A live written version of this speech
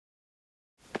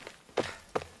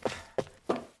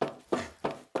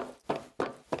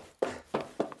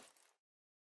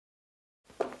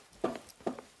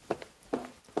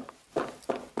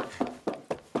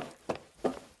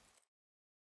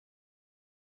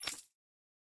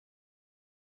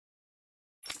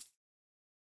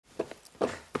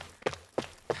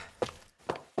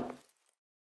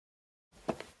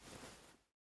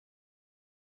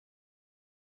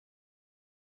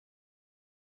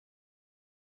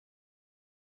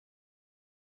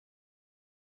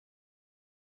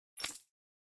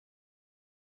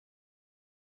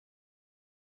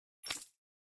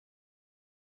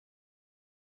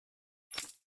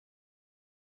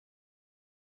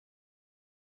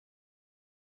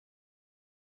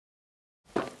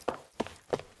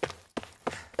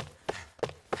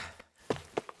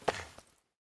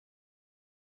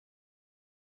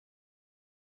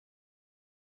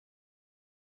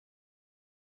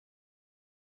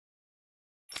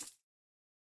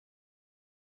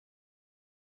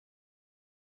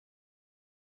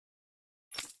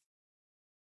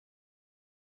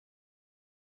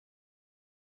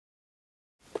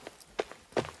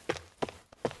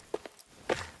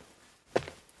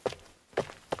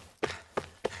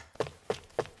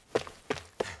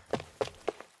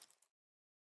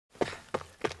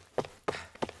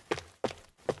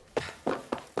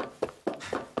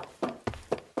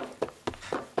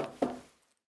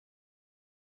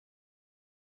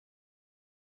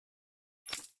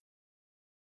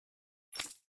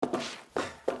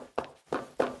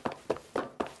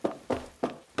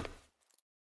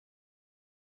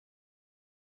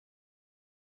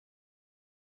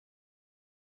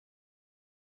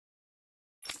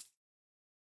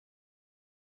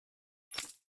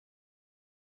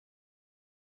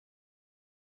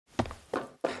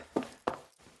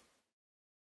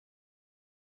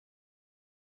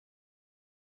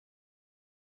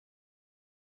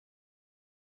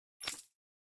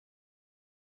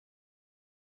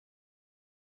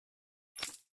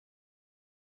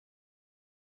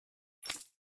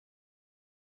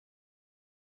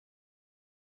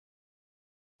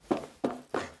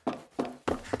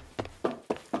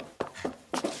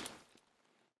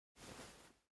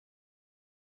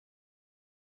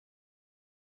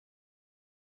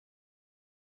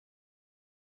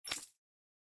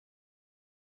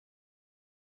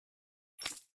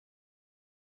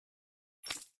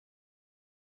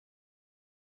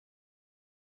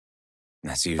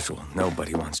As usual,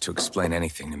 nobody wants to explain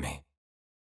anything to me.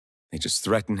 They just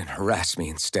threaten and harass me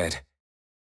instead.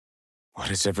 What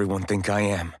does everyone think I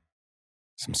am?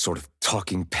 Some sort of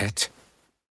talking pet?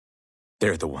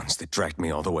 They're the ones that dragged me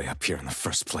all the way up here in the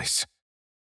first place.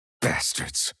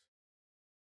 Bastards.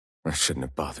 I shouldn't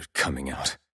have bothered coming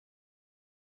out.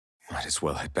 Might as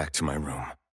well head back to my room.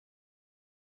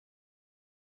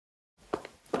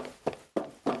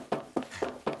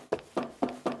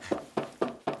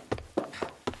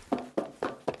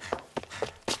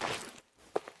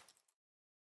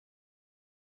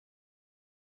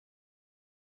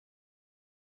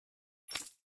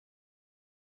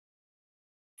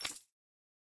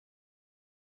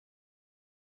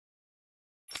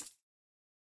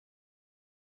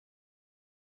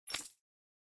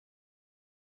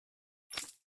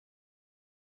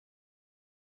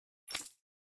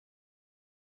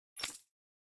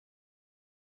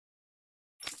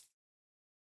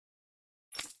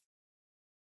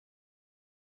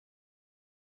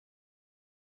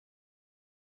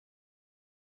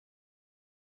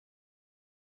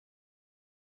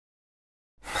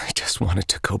 I just wanted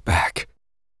to go back.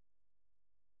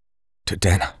 To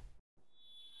Dena.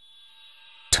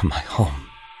 To my home.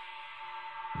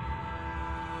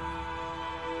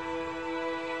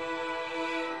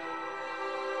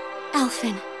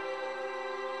 Alphen.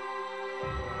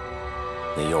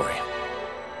 Iori.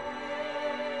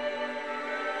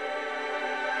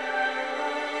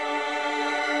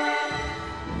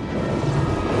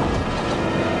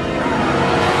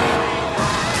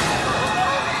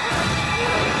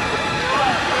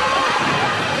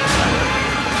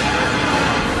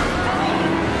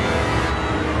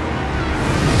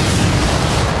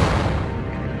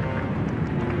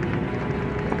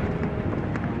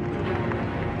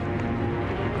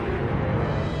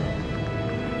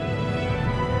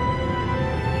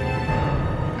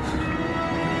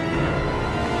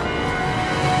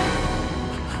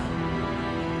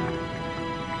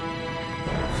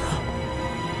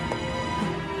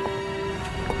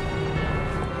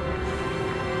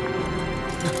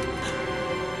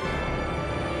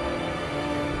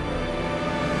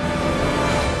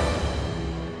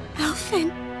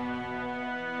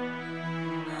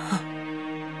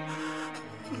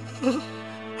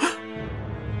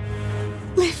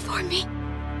 Live for me.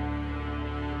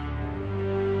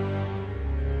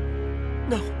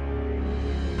 No.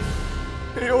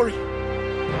 Iori.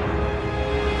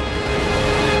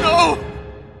 No!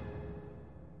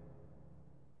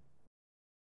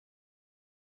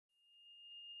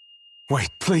 Wait,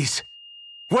 please.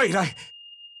 Wait, I...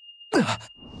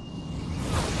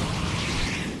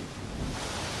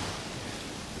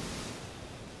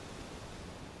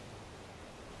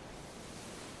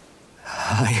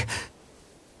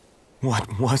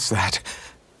 What was that?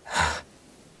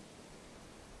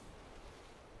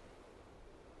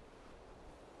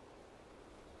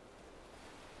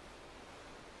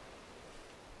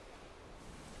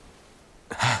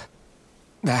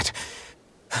 That...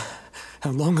 How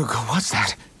long ago was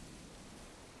that?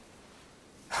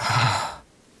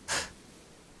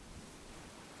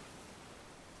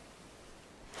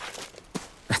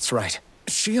 That's right.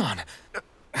 Shion.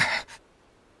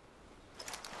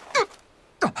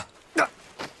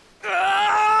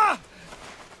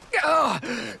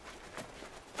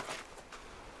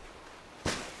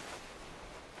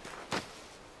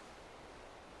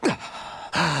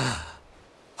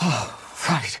 Oh,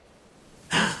 right.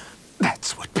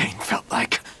 That's what pain felt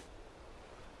like.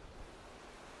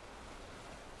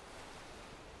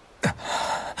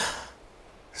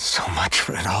 So much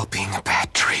for it all being a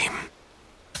bad dream.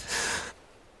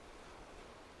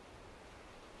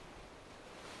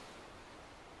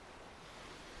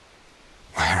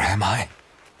 Where am I?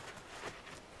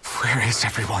 Where is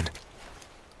everyone?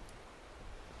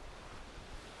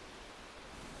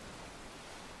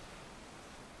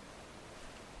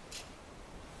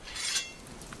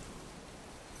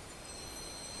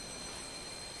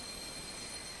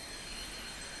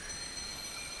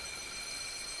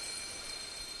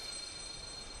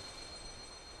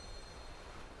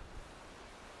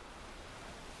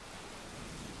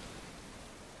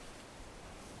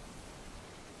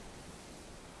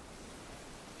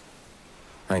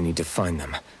 I need to find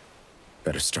them.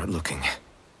 Better start looking.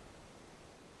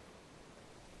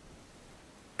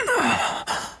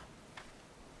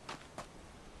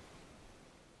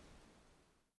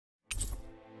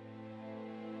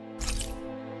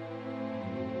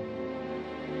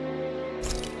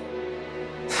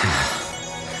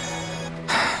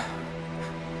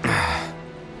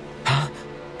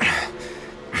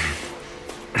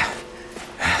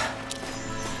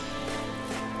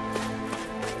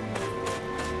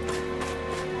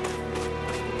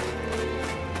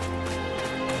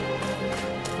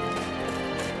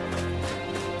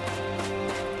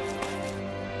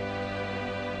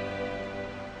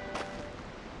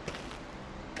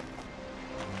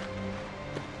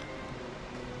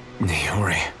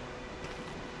 Yuri.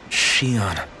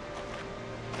 Shion.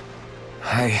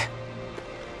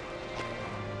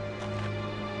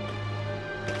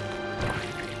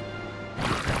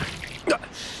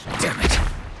 Damn it.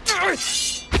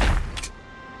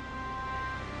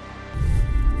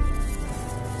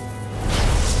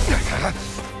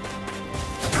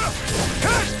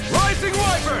 Rising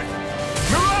Wyvern!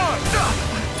 Mirage!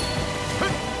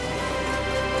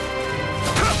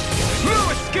 Blue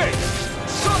Escape!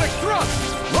 Sonic Thrust!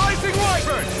 Rising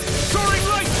Wyvern! Soaring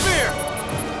Light Sphere!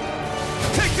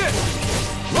 Take this!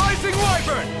 Rising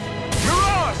Wyvern!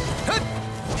 Mirage!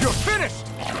 You're finished!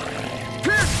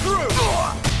 Pierce through!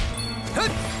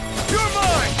 You're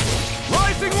mine!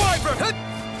 Rising Wyvern!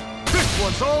 This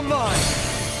one's all mine!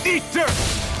 Eat dirt!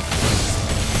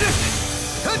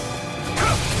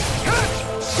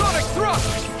 Sonic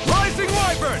Thrust! Rising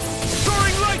Wyvern!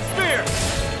 Soaring Light Sphere!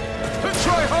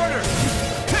 Try harder!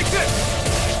 Take this!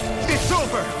 It's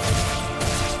over!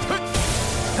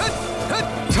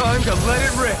 Time to let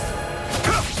it rip!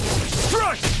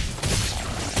 Strike!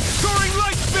 Soaring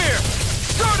Light Sphere!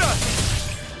 Stardust!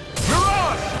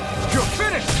 Mirage! You're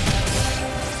finished!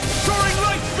 Soaring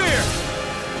Light Sphere!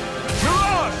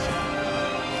 Mirage!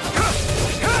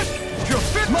 You're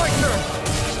fit! My turn!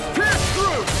 Pierce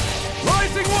through!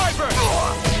 Rising Wyvern!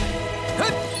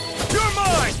 You're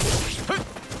mine!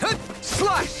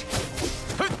 Slash!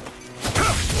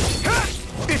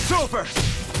 It's over!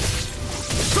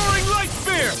 Soaring Light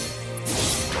Sphere!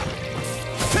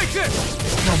 Take this!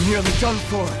 I'm nearly done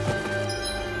for.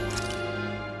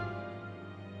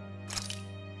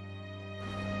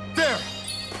 There!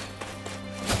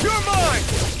 You're mine!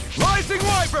 Rising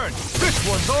Wyvern! This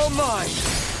one's all mine!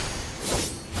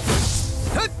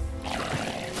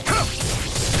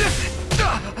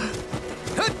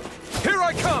 Here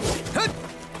I come!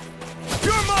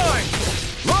 You're mine!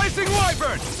 Rising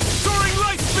Wyvern! Soaring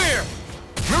Light Sphere!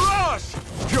 Mirage!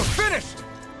 You're finished!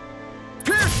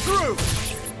 Pierce through!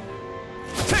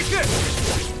 Take this!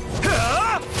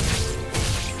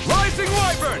 Rising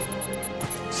Wyvern!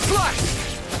 Slash!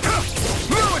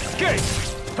 Blue Escape!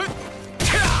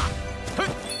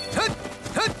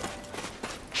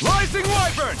 Rising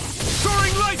Wyvern!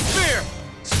 Soaring Light Sphere!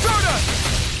 Stardust!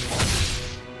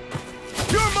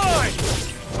 You're mine!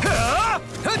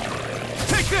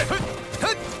 Take this!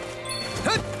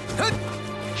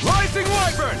 Rising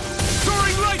Wyvern!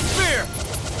 Soaring Light Sphere!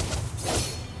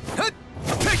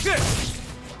 Take this!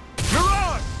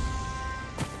 Mirage!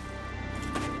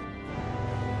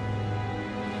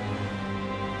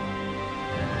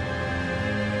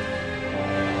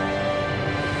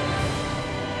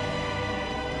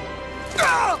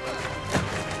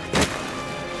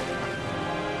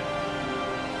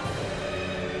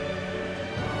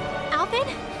 Alvin?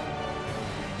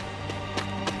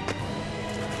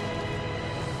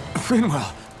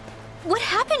 Rinwell! What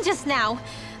happened just now?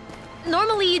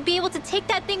 Normally you'd be able to take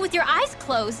that thing with your eyes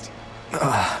closed.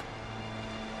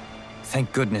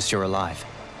 Thank goodness you're alive.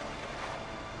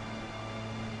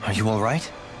 Are you all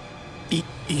right?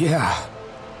 Yeah.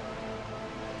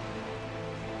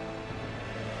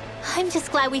 I'm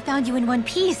just glad we found you in one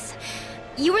piece.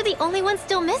 You were the only one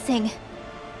still missing.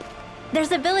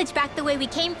 There's a village back the way we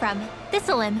came from,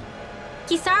 Thistleim.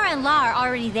 Kisara and La are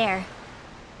already there.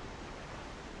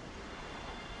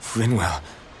 Rinwell,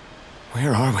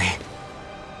 where are we?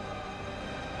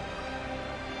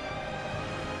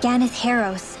 Ganeth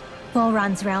Haros,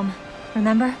 Volron's realm.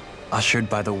 Remember? Ushered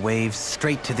by the waves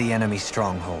straight to the enemy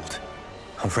stronghold.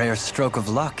 A rare stroke of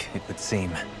luck, it would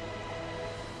seem.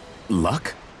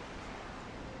 Luck?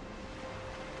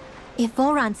 If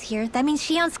Volron's here, that means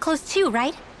Shion's close too,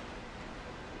 right?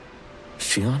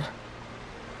 Shion?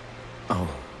 Oh.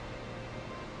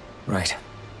 Right.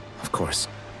 Of course.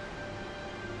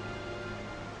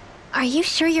 Are you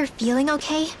sure you're feeling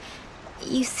okay?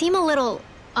 You seem a little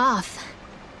off.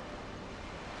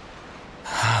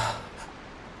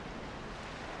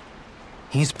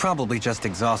 He's probably just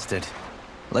exhausted.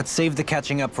 Let's save the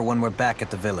catching up for when we're back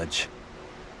at the village.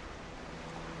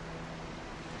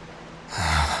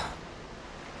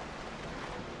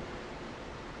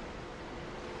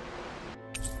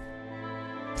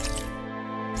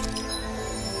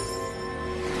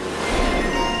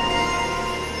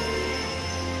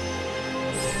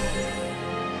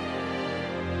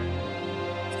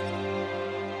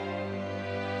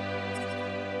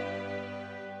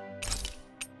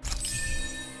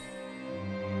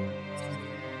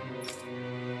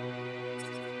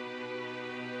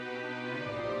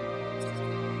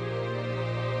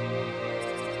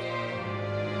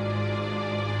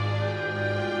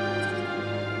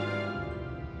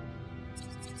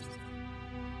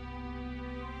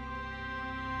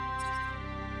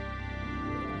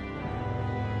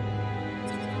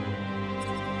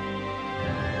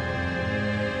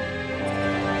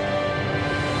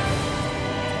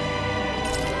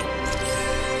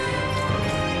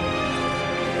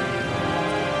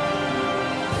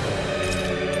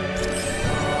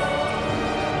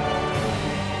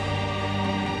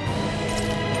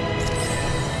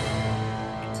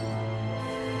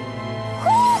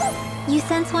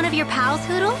 sense one of your pals,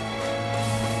 Hootle?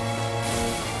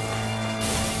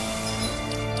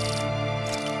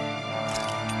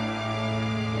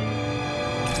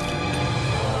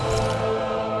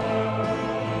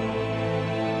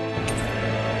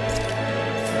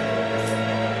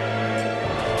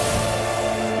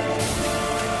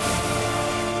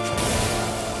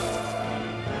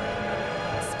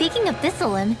 Speaking of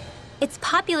Thistlelim, it's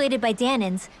populated by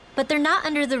Dahnans, but they're not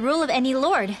under the rule of any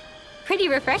lord. Pretty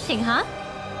refreshing, huh?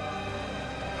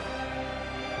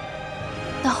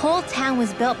 The whole town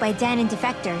was built by Dahnan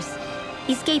defectors,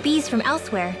 escapees from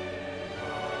elsewhere.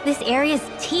 This area's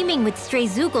teeming with stray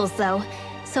Zeugles, though,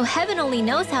 so heaven only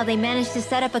knows how they managed to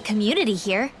set up a community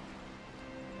here.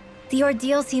 The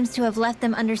ordeal seems to have left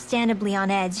them understandably on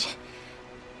edge.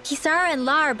 Kisara and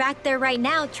La are back there right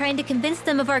now trying to convince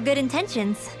them of our good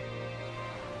intentions.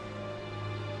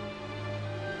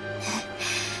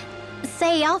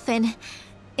 Say, Alphen,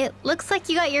 it looks like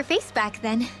you got your face back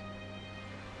then.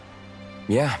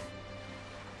 Yeah.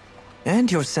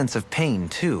 And your sense of pain,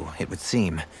 too, it would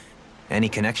seem. Any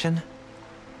connection?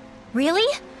 Really?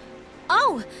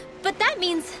 Oh, but that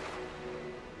means...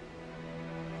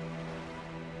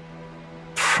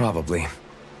 Probably.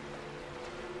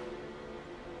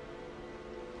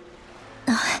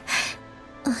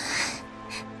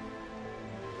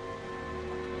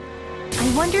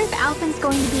 I wonder if Alphen's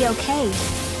going to be okay.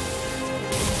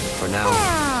 For now,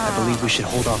 I believe we should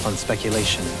hold off on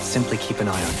speculation. Simply keep an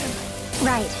eye on him.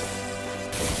 Right.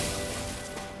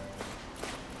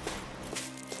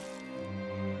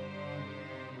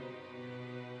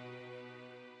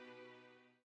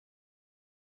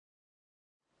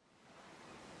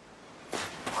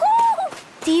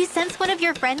 Do you sense one of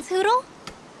your friends, Hootle?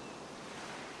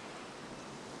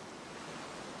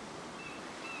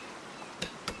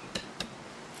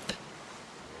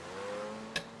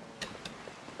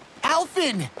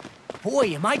 Alphen!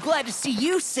 Boy, am I glad to see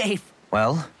you safe.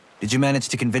 Well, did you manage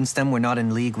to convince them we're not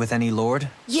in league with any lord?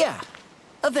 Yeah,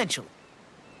 eventually.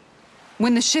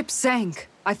 When the ship sank,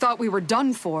 I thought we were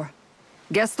done for.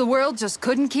 Guess the world just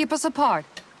couldn't keep us apart.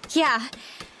 Yeah,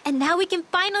 and now we can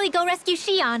finally go rescue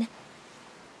Xion.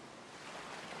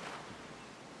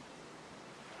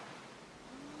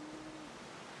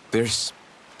 There's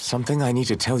something I need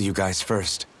to tell you guys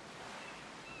first.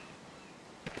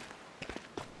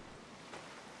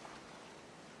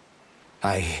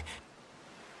 I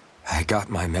got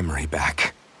my memory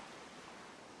back.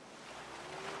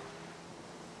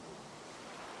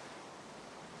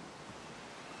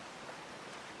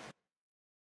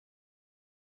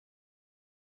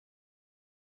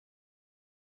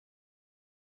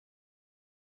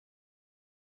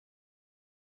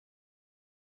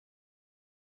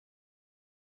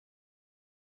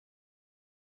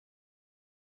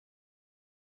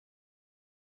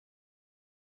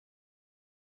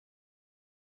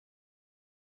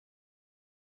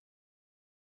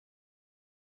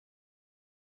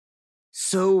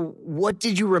 So, what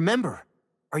did you remember?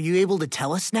 Are you able to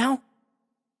tell us now?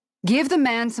 Give the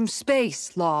man some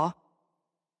space, Law.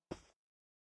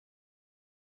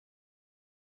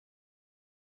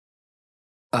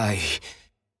 I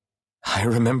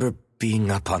remember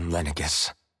being up on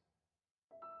Lenegis.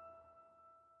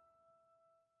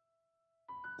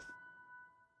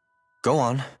 Go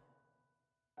on.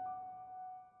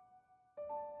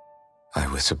 I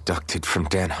was abducted from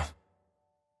Dahna.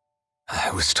 I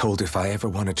was told if I ever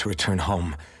wanted to return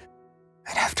home,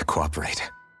 I'd have to cooperate.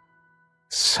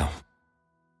 So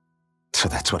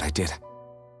that's what I did.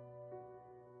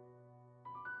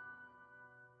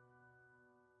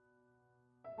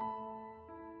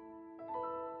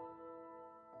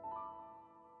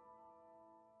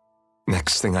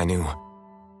 Next thing I knew,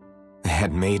 they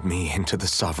had made me into the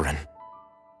Sovereign.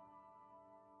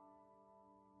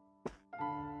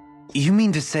 You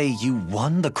mean to say you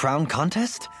won the crown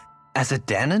contest? As a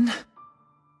Dahnan?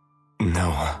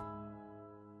 No.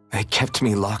 They kept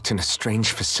me locked in a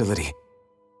strange facility.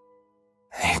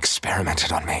 They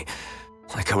experimented on me,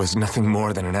 like I was nothing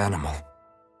more than an animal.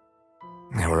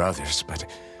 There were others, but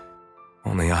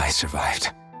only I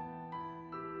survived.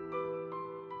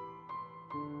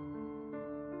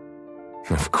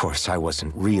 Of course, I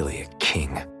wasn't really a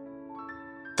king.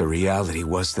 The reality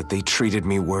was that they treated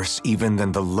me worse even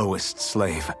than the lowest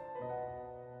slave.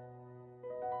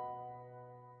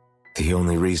 The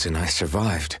only reason I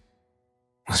survived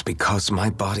was because my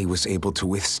body was able to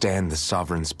withstand the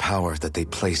Sovereign's power that they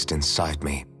placed inside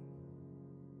me.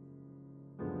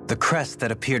 The crest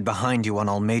that appeared behind you on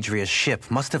Almeidria's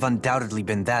ship must have undoubtedly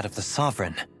been that of the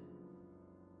Sovereign.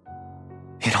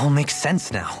 It all makes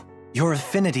sense now. Your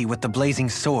affinity with the Blazing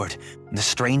Sword, the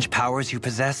strange powers you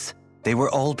possess, They were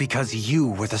all because you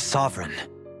were the Sovereign.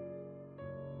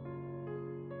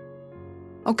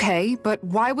 Okay, but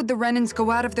why would the Renans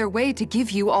go out of their way to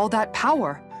give you all that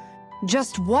power?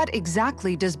 Just what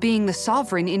exactly does being the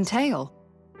Sovereign entail?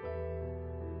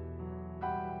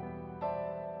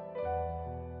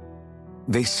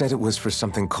 They said it was for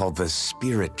something called the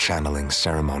Spirit Channeling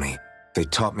Ceremony. They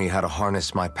taught me how to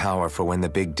harness my power for when the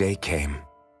big day came.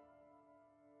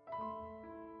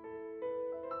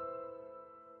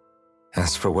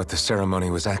 As for what the ceremony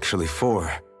was actually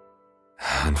for,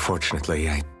 unfortunately,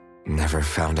 I never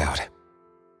found out.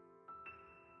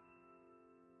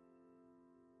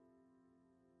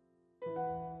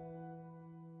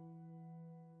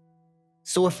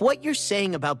 So if what you're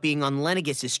saying about being on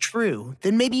Lenegis is true,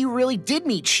 then maybe you really did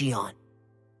meet Xion.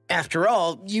 After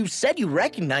all, you said you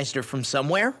recognized her from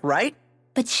somewhere, right?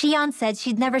 But Xion said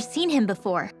she'd never seen him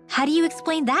before. How do you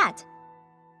explain that?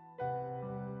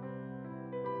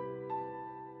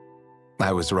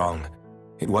 I was wrong.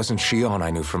 It wasn't Xion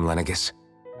I knew from Lenegis.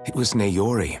 It was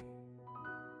Naori.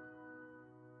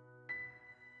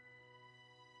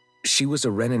 She was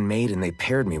a Renan maiden they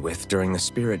paired me with during the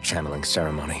Spirit Channeling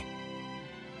Ceremony.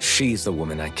 She's the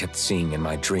woman I kept seeing in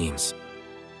my dreams.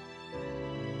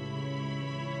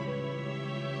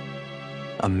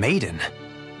 A maiden?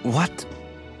 What?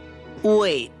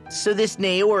 Wait, so this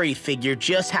Naori figure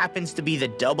just happens to be the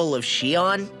double of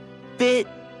Xion? Bit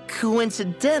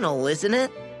coincidental, isn't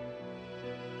it?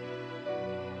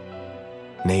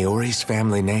 Naori's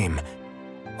family name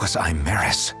was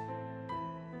Imerys.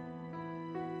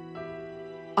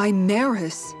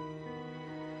 Imerys?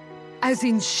 As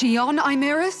in Xion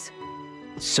Imerys?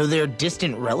 So they're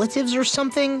distant relatives or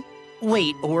something?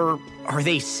 Wait, or are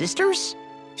they sisters?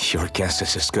 Your guess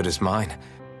is as good as mine.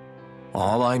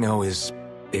 All I know is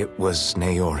it was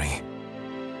Naori.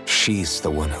 She's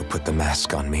the one who put the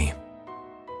mask on me.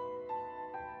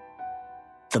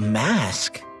 The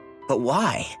mask? But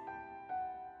why?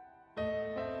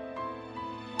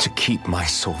 To keep my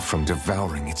soul from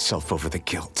devouring itself over the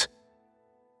guilt.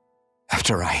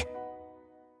 After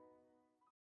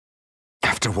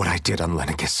what I did on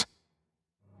Lenegis.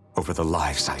 Over the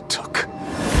lives I took.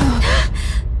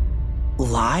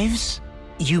 Lives?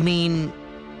 You mean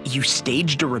you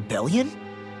staged a rebellion?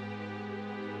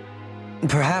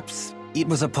 Perhaps it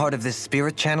was a part of this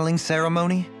spirit channeling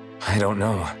ceremony? I don't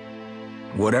know.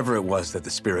 Whatever it was that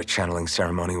the spirit channeling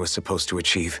ceremony was supposed to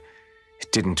achieve,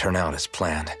 it didn't turn out as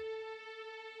planned.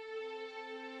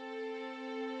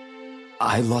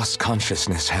 I lost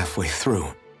consciousness halfway through.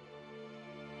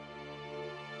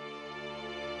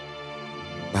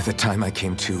 By the time I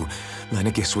came to,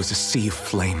 Lenegis was a sea of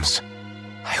flames.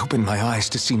 I opened my eyes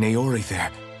to see Naori there,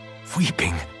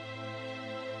 weeping.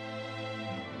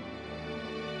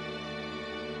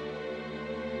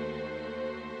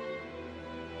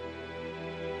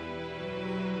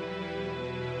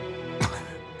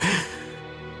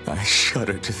 I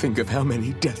shudder to think of how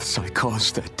many deaths I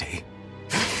caused that day.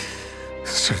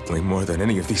 Certainly more than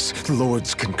any of these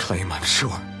lords can claim, I'm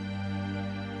sure.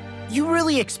 You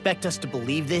really expect us to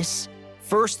believe this?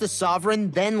 First the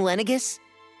Sovereign, then Lenegis?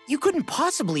 You couldn't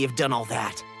possibly have done all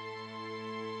that.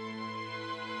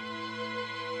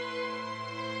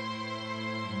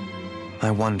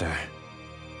 I wonder.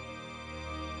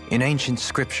 In ancient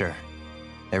scripture,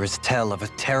 there is tell of a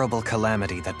terrible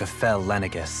calamity that befell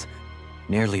Lenegis,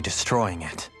 nearly destroying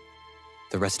it.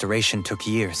 The restoration took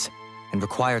years, and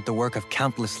required the work of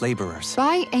countless laborers.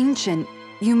 By ancient,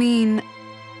 you mean...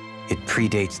 It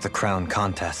predates the crown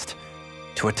contest,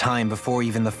 to a time before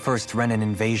even the first Renan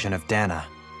invasion of Dana.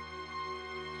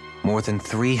 More than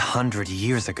 300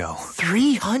 years ago.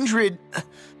 300?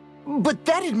 But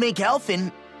that'd make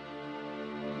Alphen...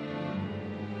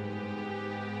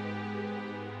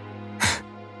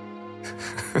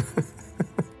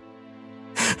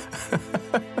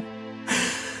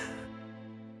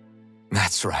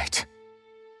 That's right.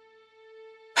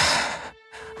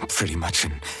 I'm pretty much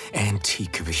an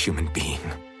antique of a human being.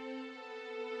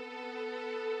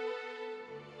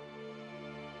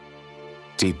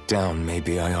 Deep down,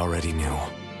 maybe I already knew.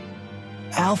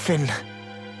 Alphen...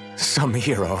 Some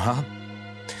hero, huh?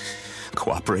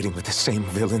 Cooperating with the same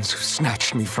villains who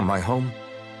snatched me from my home,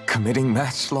 committing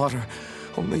mass slaughter,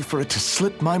 only for it to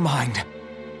slip my mind.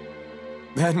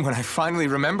 Then, when I finally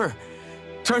remember,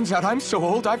 turns out I'm so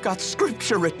old I've got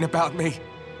scripture written about me.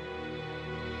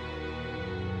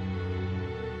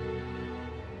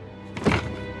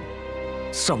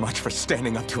 So much for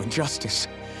standing up to injustice.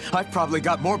 I've probably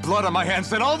got more blood on my hands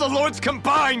than all the lords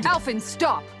combined! Alphen,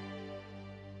 stop!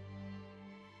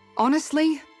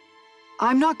 Honestly,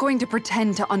 I'm not going to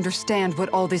pretend to understand what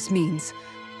all this means.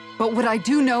 But what I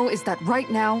do know is that right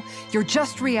now, you're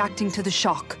just reacting to the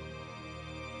shock.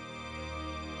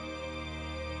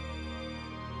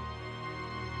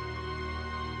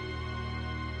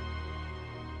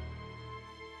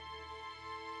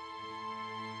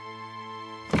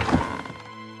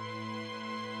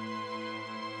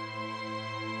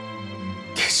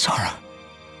 Kisara.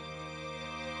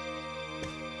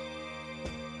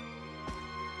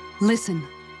 Listen.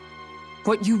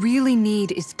 What you really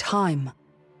need is time.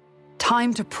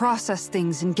 Time to process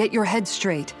things and get your head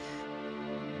straight.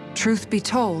 Truth be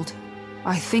told,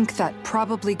 I think that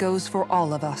probably goes for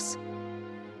all of us.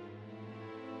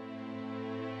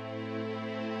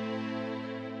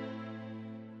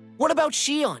 What about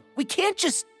Shion? We can't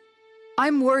just...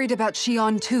 I'm worried about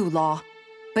Shion too, Law.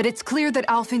 But it's clear that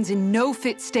Alphen's in no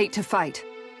fit state to fight.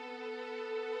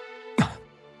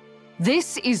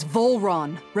 This is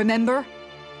Volron, remember?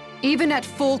 Even at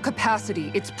full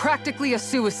capacity, it's practically a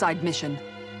suicide mission.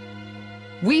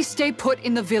 We stay put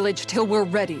in the village till we're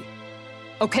ready.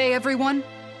 Okay, everyone?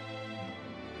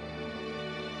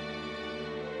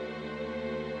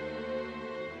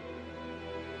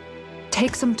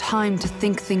 Take some time to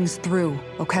think things through,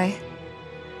 okay?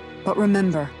 But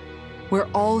remember, we're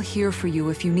all here for you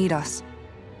if you need us.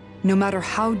 No matter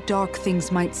how dark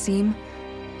things might seem,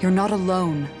 you're not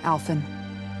alone, Alphen.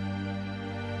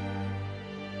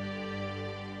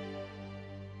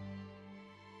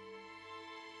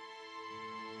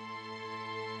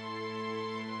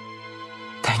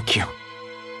 Thank you.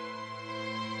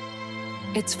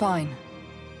 It's fine.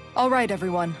 All right,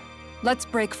 everyone. Let's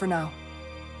break for now.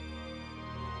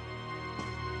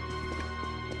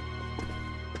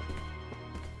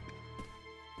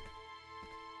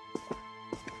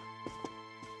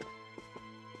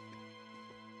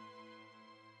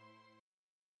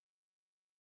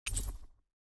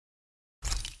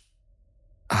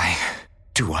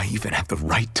 Do I even have the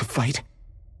right to fight?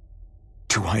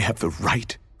 Do I have the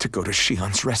right to go to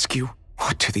Shion's rescue?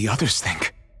 What do the others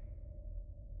think?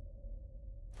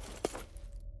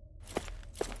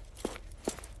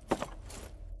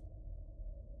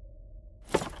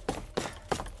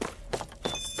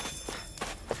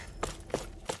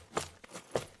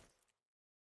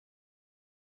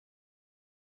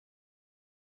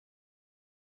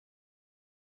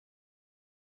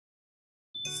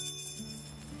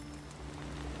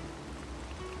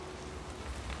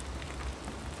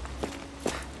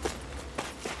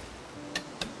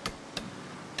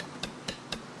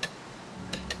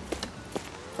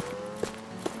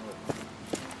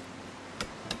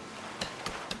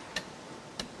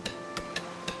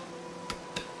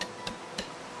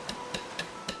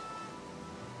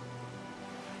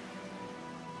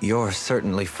 You're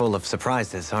certainly full of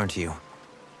surprises, aren't you?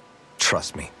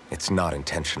 Trust me, it's not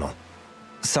intentional.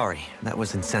 Sorry, that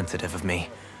was insensitive of me.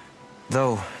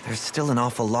 Though, there's still an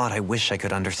awful lot I wish I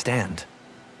could understand.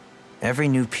 Every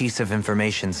new piece of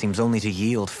information seems only to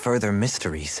yield further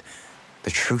mysteries.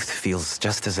 The truth feels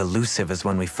just as elusive as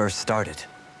when we first started.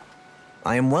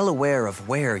 I am well aware of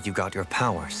where you got your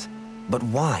powers. But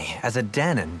why, as a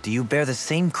Dahnan, do you bear the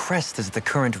same crest as the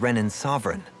current Renan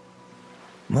sovereign?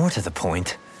 More to the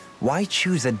point, why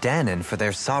choose a Dahnan for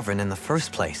their sovereign in the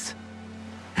first place?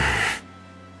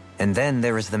 And then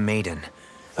there is the Maiden,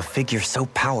 a figure so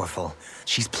powerful,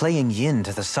 she's playing yin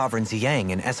to the sovereign's yang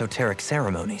in esoteric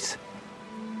ceremonies.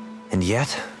 And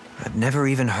yet, I've never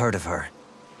even heard of her.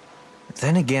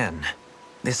 Then again,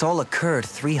 this all occurred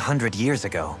 300 years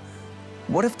ago.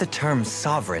 What if the term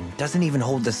sovereign doesn't even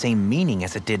hold the same meaning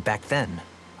as it did back then?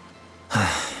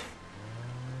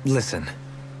 Listen,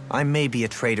 I may be a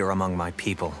traitor among my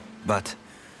people, but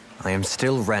I am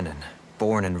still Renan,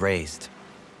 born and raised.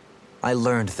 I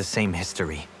learned the same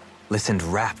history, listened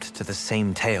rapt to the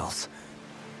same tales.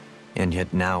 And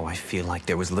yet now I feel like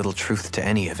there was little truth to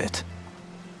any of it.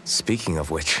 Speaking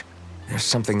of which, there's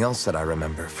something else that I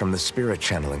remember from the spirit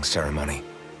channeling ceremony.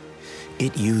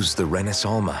 It used the Renis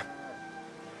Alma.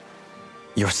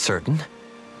 You're certain?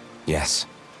 Yes.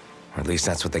 Or at least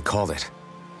that's what they called it.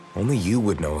 Only you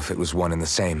would know if it was one and the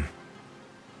same.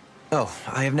 Oh,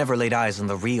 I have never laid eyes on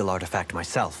the real artifact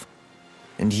myself.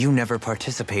 And you never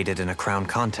participated in a crown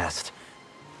contest.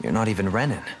 You're not even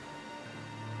Renan.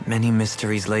 Many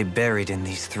mysteries lay buried in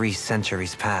these 3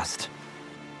 centuries past.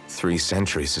 3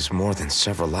 centuries is more than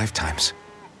several lifetimes.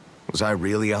 Was I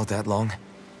really out that long?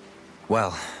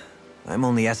 Well, I'm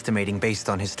only estimating based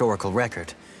on historical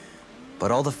record.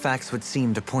 But all the facts would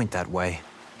seem to point that way.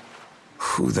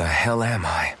 Who the hell am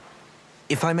I?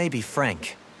 If I may be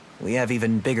frank, we have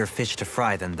even bigger fish to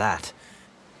fry than that.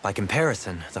 By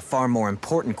comparison, the far more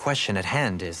important question at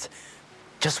hand is,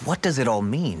 just what does it all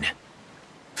mean?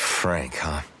 Frank,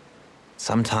 huh?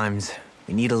 Sometimes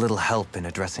we need a little help in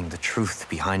addressing the truth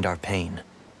behind our pain.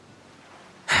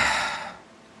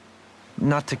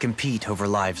 Not to compete over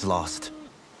lives lost,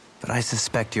 but I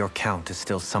suspect your count is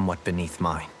still somewhat beneath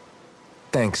mine.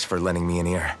 Thanks for lending me an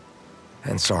ear.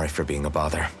 And sorry for being a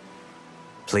bother.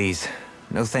 Please,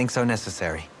 no thanks are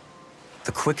necessary.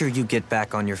 The quicker you get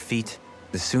back on your feet,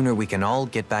 the sooner we can all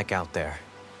get back out there.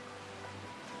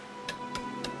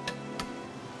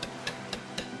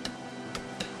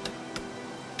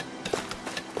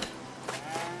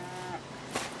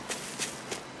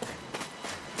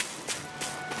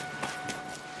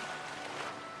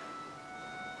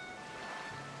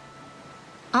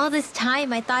 All this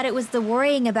time, I thought it was the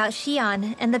worrying about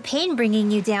Xion and the pain bringing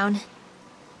you down.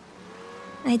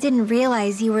 I didn't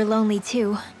realize you were lonely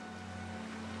too.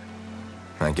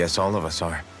 I guess all of us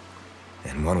are.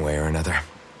 In one way or another.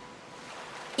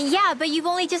 Yeah, but you've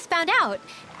only just found out.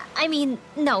 I mean,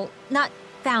 no, not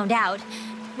found out.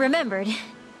 Remembered.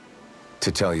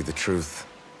 To tell you the truth,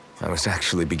 I was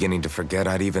actually beginning to forget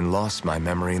I'd even lost my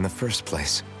memory in the first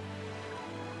place.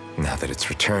 Now that it's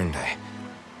returned,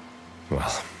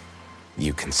 well,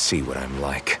 you can see what I'm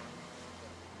like.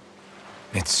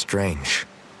 It's strange.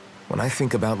 When I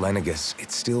think about Lenegis,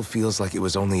 it still feels like it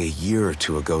was only a year or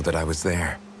two ago that I was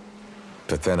there.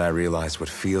 But then I realized what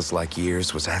feels like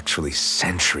years was actually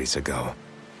centuries ago.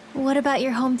 What about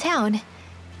your hometown?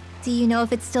 Do you know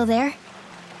if it's still there?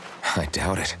 I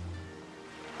doubt it.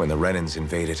 When the Renans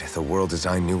invaded, the world as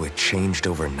I knew it changed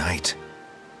overnight.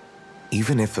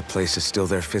 Even if the place is still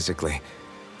there physically,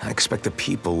 I expect the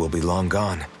people will be long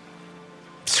gone.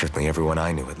 Certainly everyone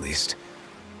I knew, at least.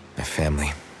 My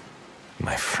family,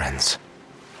 my friends.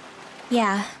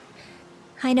 Yeah,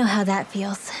 I know how that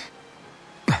feels.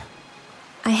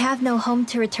 I have no home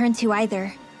to return to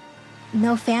either.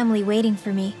 No family waiting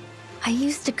for me. I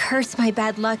used to curse my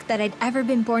bad luck that I'd ever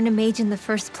been born a mage in the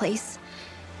first place.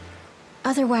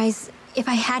 Otherwise, if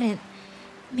I hadn't,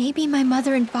 maybe my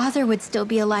mother and father would still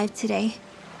be alive today.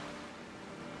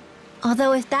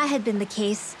 Although if that had been the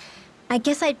case, I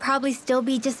guess I'd probably still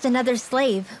be just another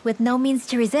slave with no means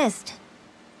to resist.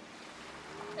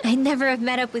 I'd never have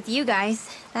met up with you guys,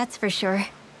 that's for sure.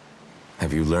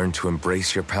 Have you learned to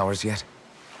embrace your powers yet?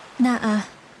 Nuh-uh.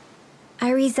 I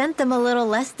resent them a little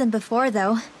less than before,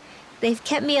 though. They've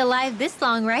kept me alive this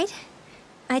long, right?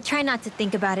 I try not to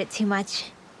think about it too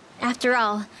much. After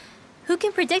all, who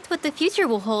can predict what the future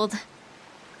will hold?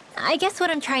 I guess what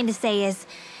I'm trying to say is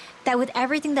that with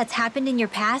everything that's happened in your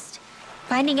past,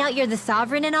 finding out you're the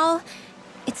Sovereign and all,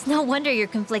 it's no wonder you're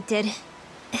conflicted.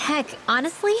 Heck,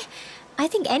 honestly, I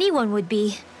think anyone would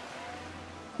be.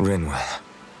 Rinwell.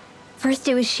 First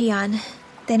it was Xion,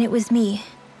 then it was me,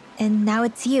 and now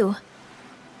it's you.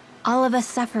 All of us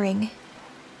suffering,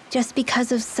 just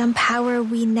because of some power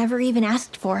we never even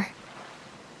asked for.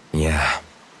 Yeah.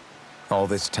 All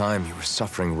this time you were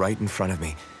suffering right in front of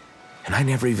me, and I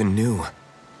never even knew.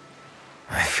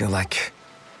 I feel like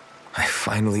I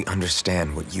finally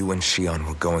understand what you and Xion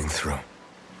were going through.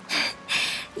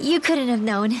 You couldn't have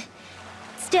known.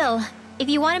 Still, if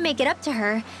you want to make it up to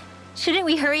her, shouldn't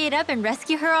we hurry it up and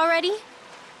rescue her already?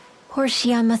 Poor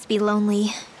Xion must be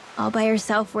lonely, all by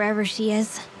herself wherever she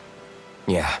is.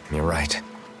 Yeah, you're right.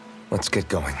 Let's get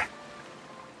going.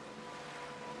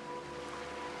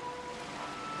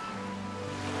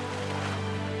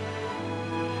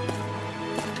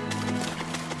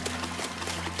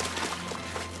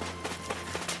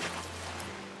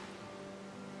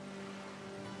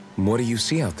 What do you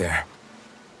see out there?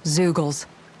 Zeugles.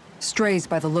 Strays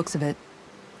by the looks of it.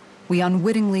 We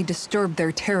unwittingly disturbed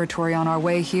their territory on our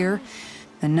way here,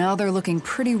 and now they're looking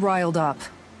pretty riled up.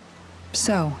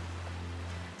 So,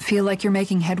 feel like you're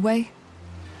making headway?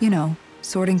 You know,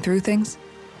 sorting through things?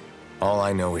 All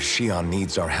I know is Xion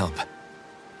needs our help.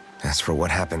 As for what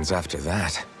happens after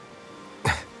that...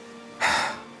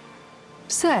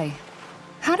 Say,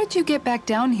 how did you get back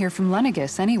down here from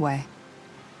Lenegis, anyway?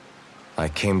 I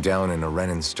came down in a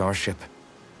Renan starship.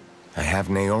 I have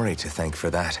Naori to thank for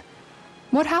that.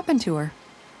 What happened to her?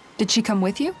 Did she come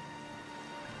with you?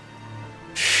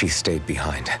 She stayed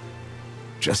behind.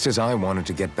 Just as I wanted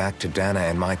to get back to Dana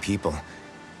and my people,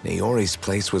 Naori's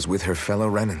place was with her fellow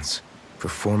Renans,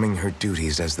 performing her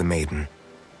duties as the Maiden.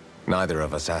 Neither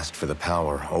of us asked for the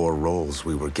power or roles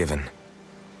we were given.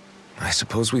 I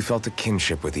suppose we felt a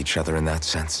kinship with each other in that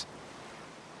sense.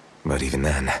 But even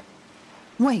then...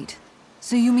 Wait,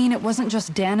 so you mean it wasn't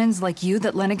just Danans like you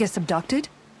that Lenegis abducted?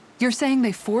 You're saying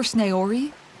they forced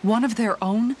Naori, one of their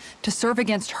own, to serve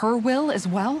against her will as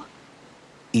well?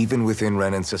 Even within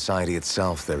Renan society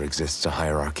itself, there exists a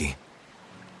hierarchy.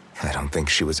 I don't think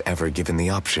she was ever given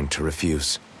the option to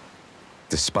refuse.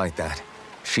 Despite that,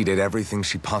 She did everything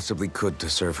she possibly could to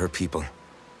serve her people.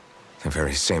 The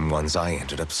very same ones I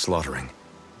ended up slaughtering.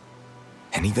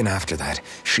 And even after that,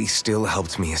 she still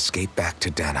helped me escape back to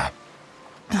Dana.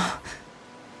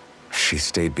 She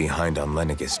stayed behind on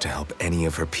Lenegis to help any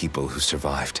of her people who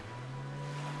survived.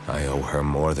 I owe her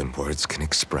more than words can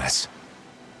express.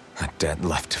 A debt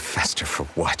left to fester for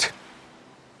what?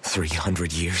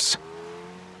 300 years?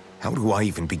 How do I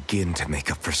even begin to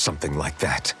make up for something like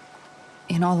that?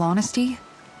 In all honesty,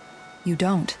 you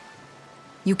don't.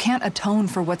 You can't atone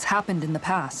for what's happened in the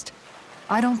past.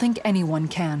 I don't think anyone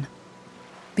can.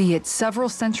 Be it several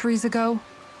centuries ago,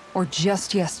 or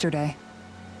just yesterday.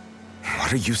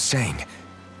 What are you saying?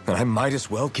 That I might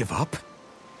as well give up?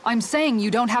 I'm saying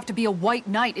you don't have to be a white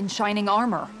knight in shining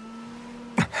armor.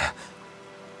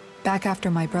 Back after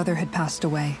my brother had passed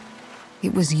away,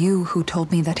 it was you who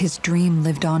told me that his dream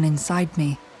lived on inside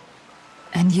me.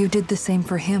 And you did the same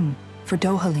for him, for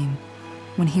Dohalim,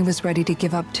 when he was ready to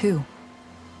give up too.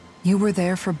 You were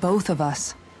there for both of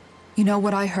us. You know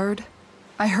what I heard?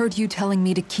 I heard you telling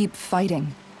me to keep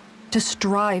fighting, to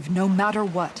strive no matter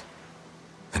what.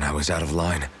 Then I was out of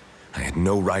line. I had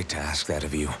no right to ask that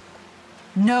of you.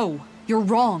 No, you're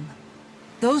wrong.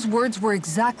 Those words were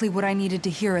exactly what I needed to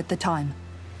hear at the time.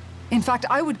 In fact,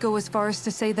 I would go as far as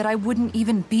to say that I wouldn't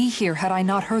even be here had I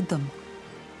not heard them.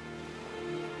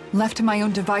 Left to my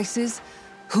own devices,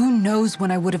 who knows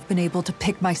when I would have been able to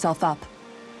pick myself up.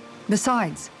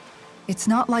 Besides, it's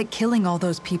not like killing all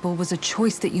those people was a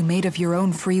choice that you made of your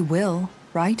own free will,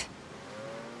 right?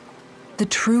 The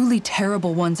truly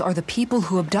terrible ones are the people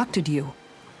who abducted you.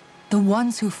 The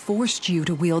ones who forced you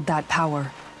to wield that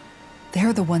power.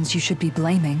 They're the ones you should be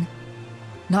blaming.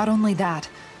 Not only that,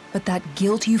 but that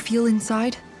guilt you feel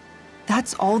inside,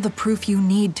 that's all the proof you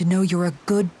need to know you're a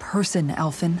good person,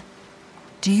 Alphen.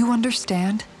 Do you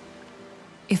understand?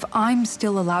 If I'm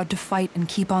still allowed to fight and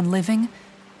keep on living,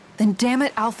 then damn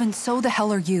it, Alphen, so the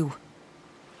hell are you.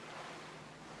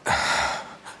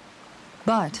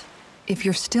 But if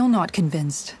you're still not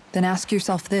convinced, then ask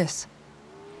yourself this.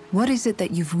 What is it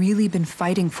that you've really been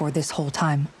fighting for this whole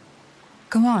time?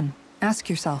 Go on, ask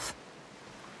yourself.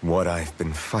 What I've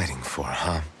been fighting for,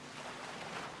 huh?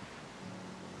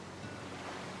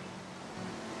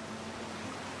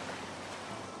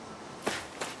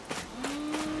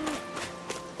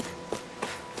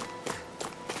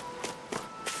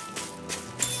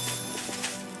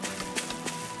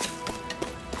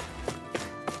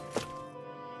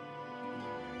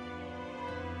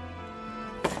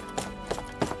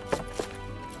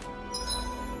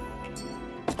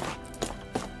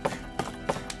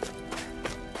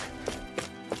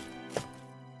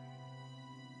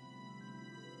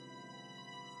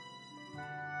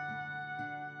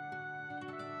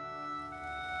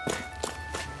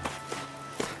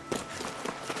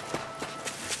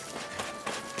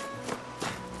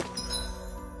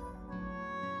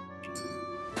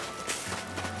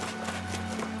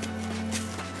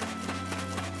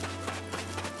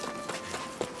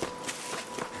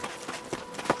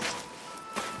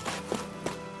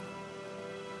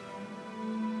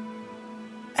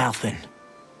 Alphen,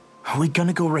 are we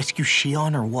gonna go rescue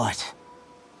Shion or what?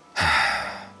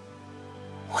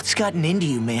 What's gotten into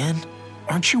you, man?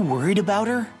 Aren't you worried about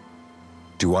her?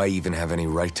 Do I even have any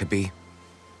right to be?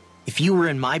 If you were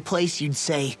in my place, you'd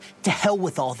say, to hell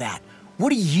with all that. What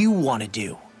do you want to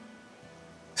do?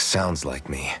 Sounds like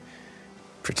me.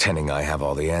 Pretending I have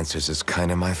all the answers is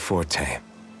kinda my forte.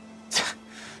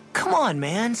 Come on,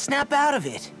 man, snap out of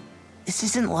it. This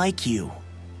isn't like you.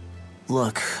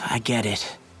 Look, I get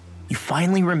it. You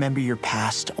finally remember your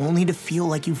past, only to feel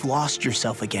like you've lost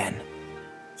yourself again.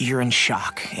 You're in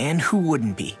shock, and who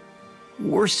wouldn't be?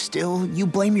 Worse still, you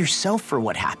blame yourself for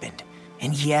what happened.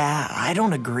 And yeah, I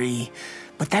don't agree,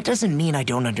 but that doesn't mean I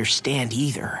don't understand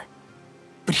either.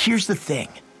 But here's the thing.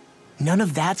 None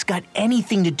of that's got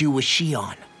anything to do with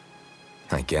Shion.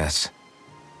 I guess.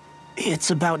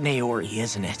 It's about Naori,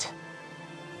 isn't it?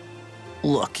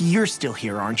 Look, you're still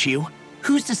here, aren't you?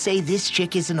 Who's to say this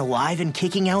chick isn't alive and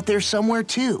kicking out there somewhere,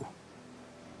 too?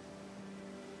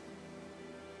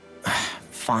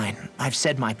 Fine, I've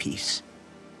said my piece.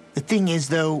 The thing is,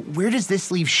 though, where does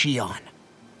this leave Shion?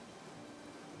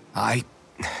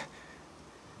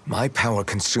 My power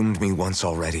consumed me once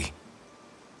already.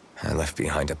 I left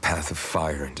behind a path of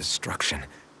fire and destruction.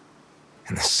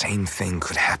 And the same thing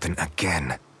could happen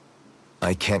again.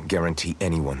 I can't guarantee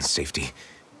anyone's safety,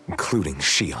 including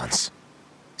Shion's.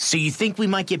 So you think we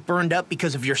might get burned up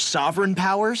because of your sovereign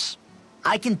powers?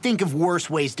 I can think of worse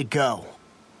ways to go.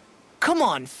 Come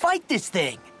on, fight this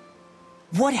thing!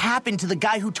 What happened to the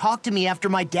guy who talked to me after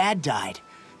my dad died?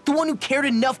 The one who cared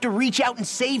enough to reach out and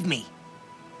save me?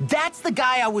 That's the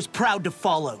guy I was proud to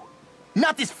follow.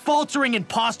 Not this faltering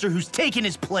imposter who's taken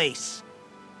his place.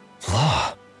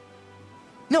 Law.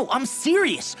 No, I'm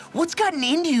serious. What's gotten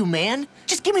into you, man?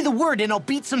 Just give me the word and I'll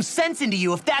beat some sense into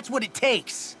you if that's what it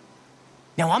takes.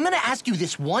 Now, I'm gonna ask you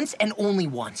this once and only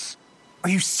once. Are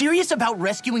you serious about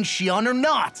rescuing Xion or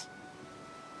not?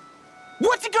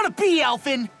 What's it gonna be,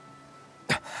 Alphen?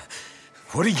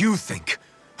 What do you think?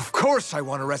 Of course I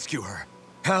want to rescue her.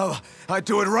 Hell, I'd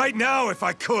do it right now if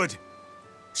I could.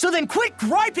 So then quit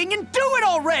griping and do it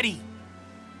already!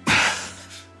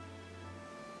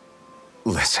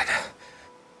 Listen,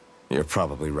 you're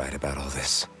probably right about all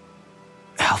this.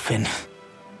 Alphen.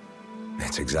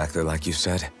 It's exactly like you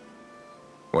said.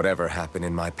 Whatever happened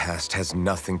in my past has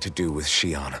nothing to do with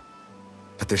Xion.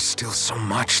 But there's still so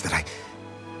much that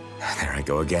There I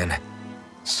go again.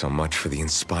 So much for the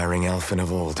inspiring Alphen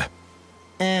of old.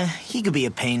 He could be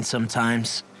a pain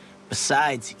sometimes.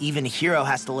 Besides, even a hero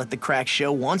has to let the cracks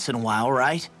show once in a while,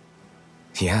 right?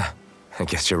 Yeah, I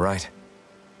guess you're right.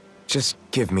 Just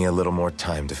give me a little more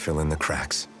time to fill in the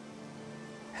cracks.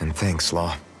 And thanks,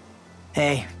 Law.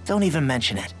 Hey, don't even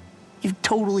mention it. You've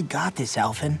totally got this,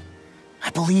 Alphen. I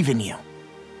believe in you.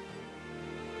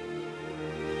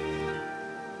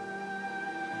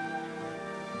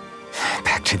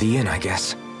 Back to the inn, I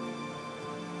guess.